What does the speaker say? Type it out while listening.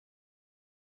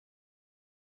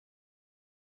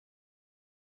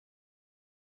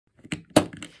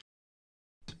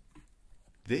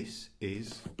This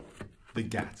is the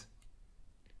Gat,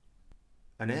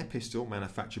 an air pistol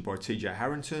manufactured by T.J.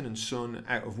 Harrington and Son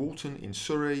out of Walton in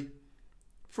Surrey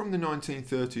from the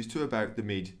 1930s to about the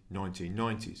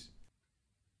mid-1990s.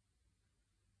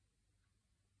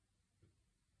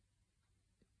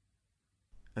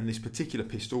 And this particular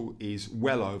pistol is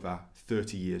well over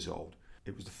 30 years old.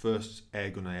 It was the first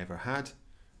airgun I ever had,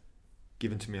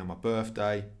 given to me on my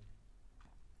birthday.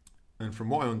 And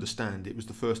from what I understand, it was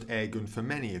the first airgun for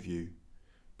many of you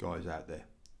guys out there.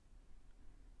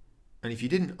 And if you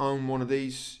didn't own one of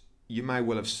these, you may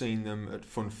well have seen them at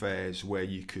fun fairs where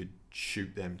you could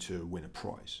shoot them to win a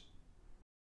prize.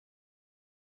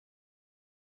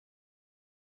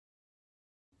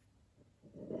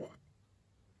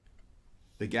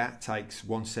 The Gat takes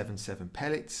 177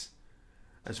 pellets,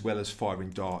 as well as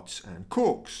firing darts and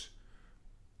corks,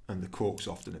 and the corks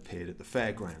often appeared at the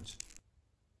fairgrounds.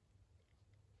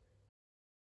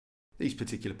 These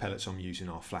particular pellets I'm using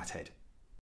are flathead.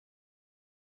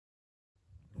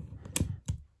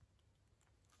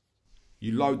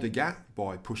 You load the Gat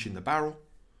by pushing the barrel.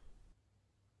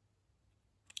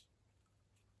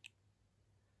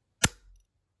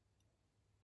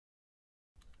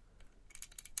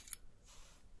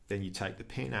 Then you take the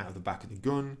pin out of the back of the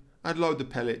gun and load the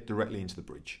pellet directly into the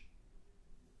bridge.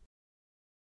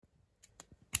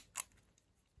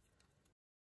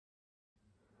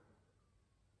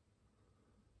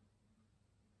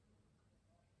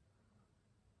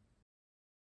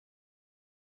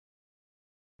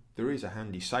 There is a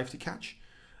handy safety catch,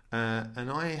 and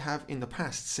I have in the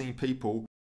past seen people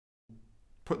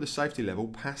put the safety level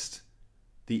past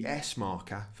the S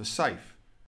marker for safe.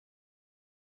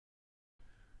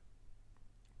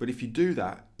 But if you do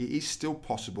that, it is still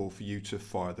possible for you to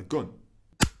fire the gun.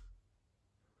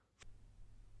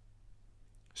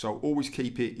 So always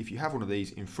keep it, if you have one of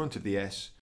these, in front of the S,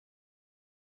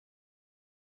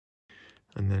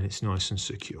 and then it's nice and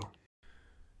secure.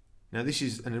 Now this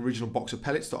is an original box of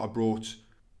pellets that I brought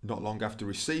not long after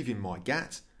receiving my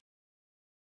Gat,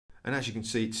 and as you can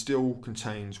see it still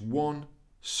contains one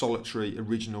solitary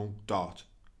original dart.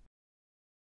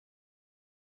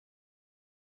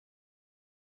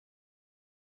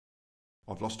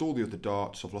 I've lost all the other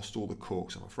darts, I've lost all the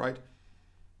corks, I'm afraid.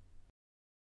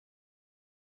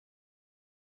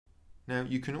 Now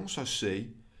you can also see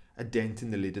a dent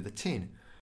in the lid of the tin.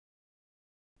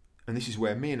 And this is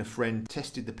where me and a friend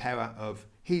tested the power of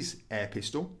his air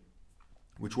pistol,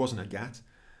 which wasn't a Gat,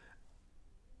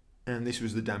 and this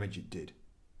was the damage it did.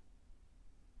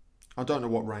 I don't know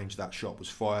what range that shot was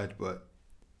fired, but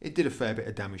it did a fair bit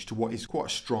of damage to what is quite a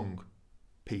strong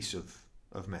piece of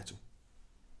metal.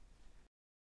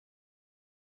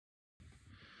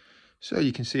 So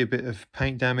you can see a bit of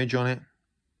paint damage on it,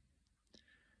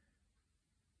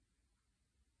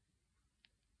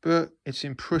 but it's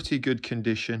in pretty good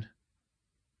condition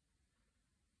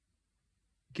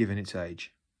given its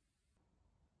age.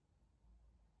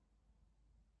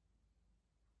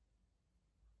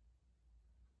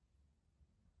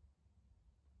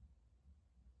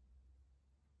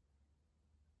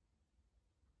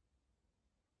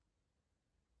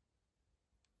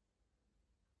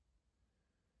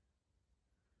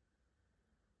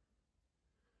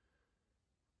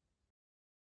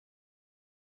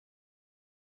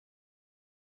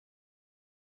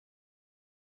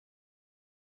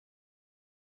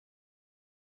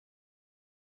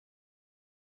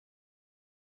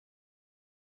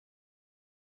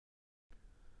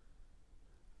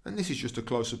 And this is just a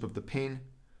close-up of the pin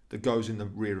that goes in the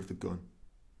rear of the gun.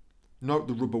 Note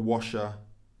the rubber washer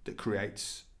that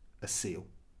creates a seal.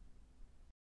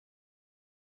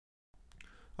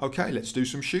 Okay, let's do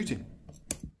some shooting.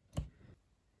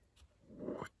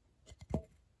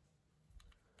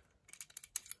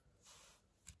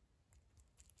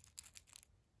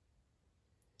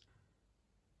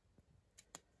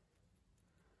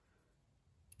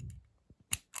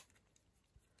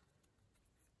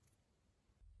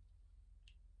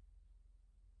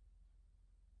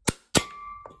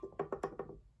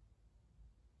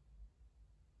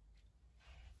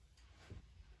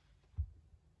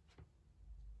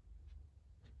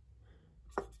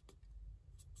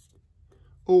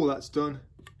 All that's done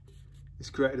is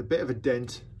created a bit of a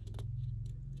dent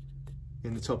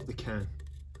in the top of the can.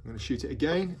 I'm going to shoot it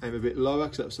again, aim a bit lower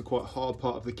because that's the quite hard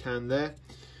part of the can there,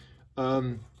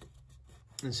 and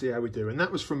see how we do. And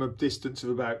that was from a distance of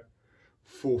about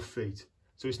 4 feet,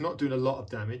 so it's not doing a lot of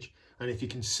damage. And if you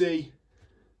can see,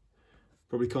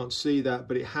 probably can't see that,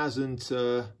 but it hasn't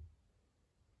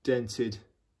dented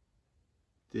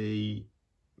the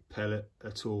pellet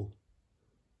at all.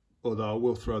 Although I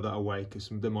will throw that away because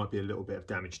there might be a little bit of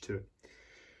damage to it.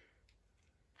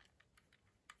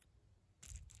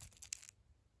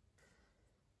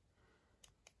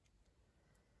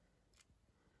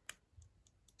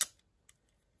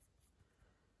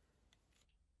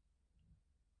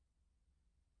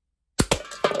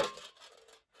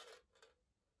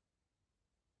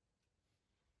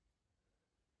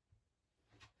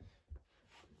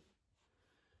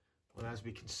 And as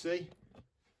we can see,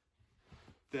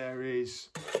 there is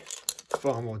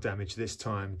far more damage this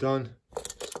time done.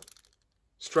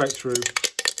 Straight through.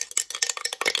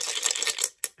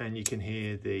 And you can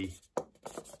hear the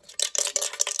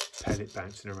pellet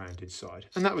bouncing around inside.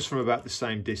 And that was from about the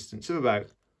same distance of about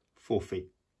 4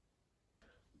 feet.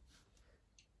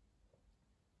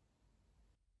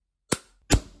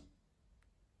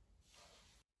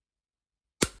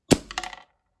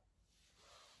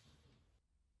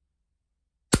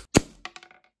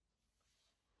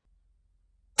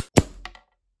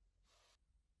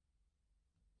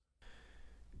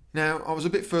 Now, I was a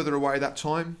bit further away that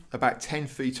time, about 10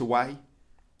 feet away,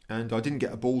 and I didn't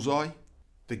get a bullseye.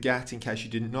 The GAT, in case you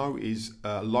didn't know, is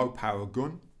a low power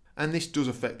gun, and this does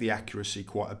affect the accuracy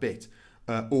quite a bit.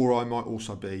 Or I might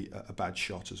also be a bad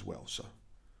shot as well, so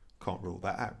can't rule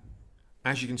that out.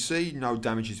 As you can see, no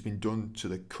damage has been done to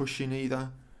the cushion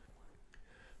either,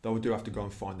 though I do have to go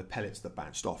and find the pellets that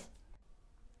bounced off.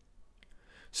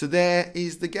 So there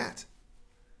is the GAT.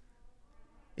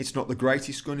 It's not the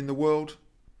greatest gun in the world.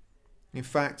 In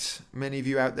fact, many of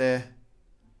you out there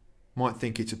might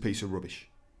think it's a piece of rubbish.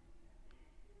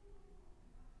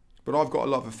 But I've got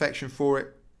a lot of affection for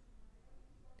it.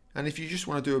 And if you just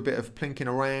want to do a bit of plinking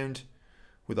around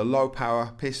with a low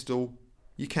power pistol,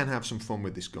 you can have some fun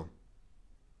with this gun.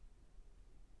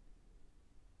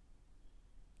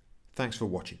 Thanks for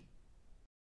watching.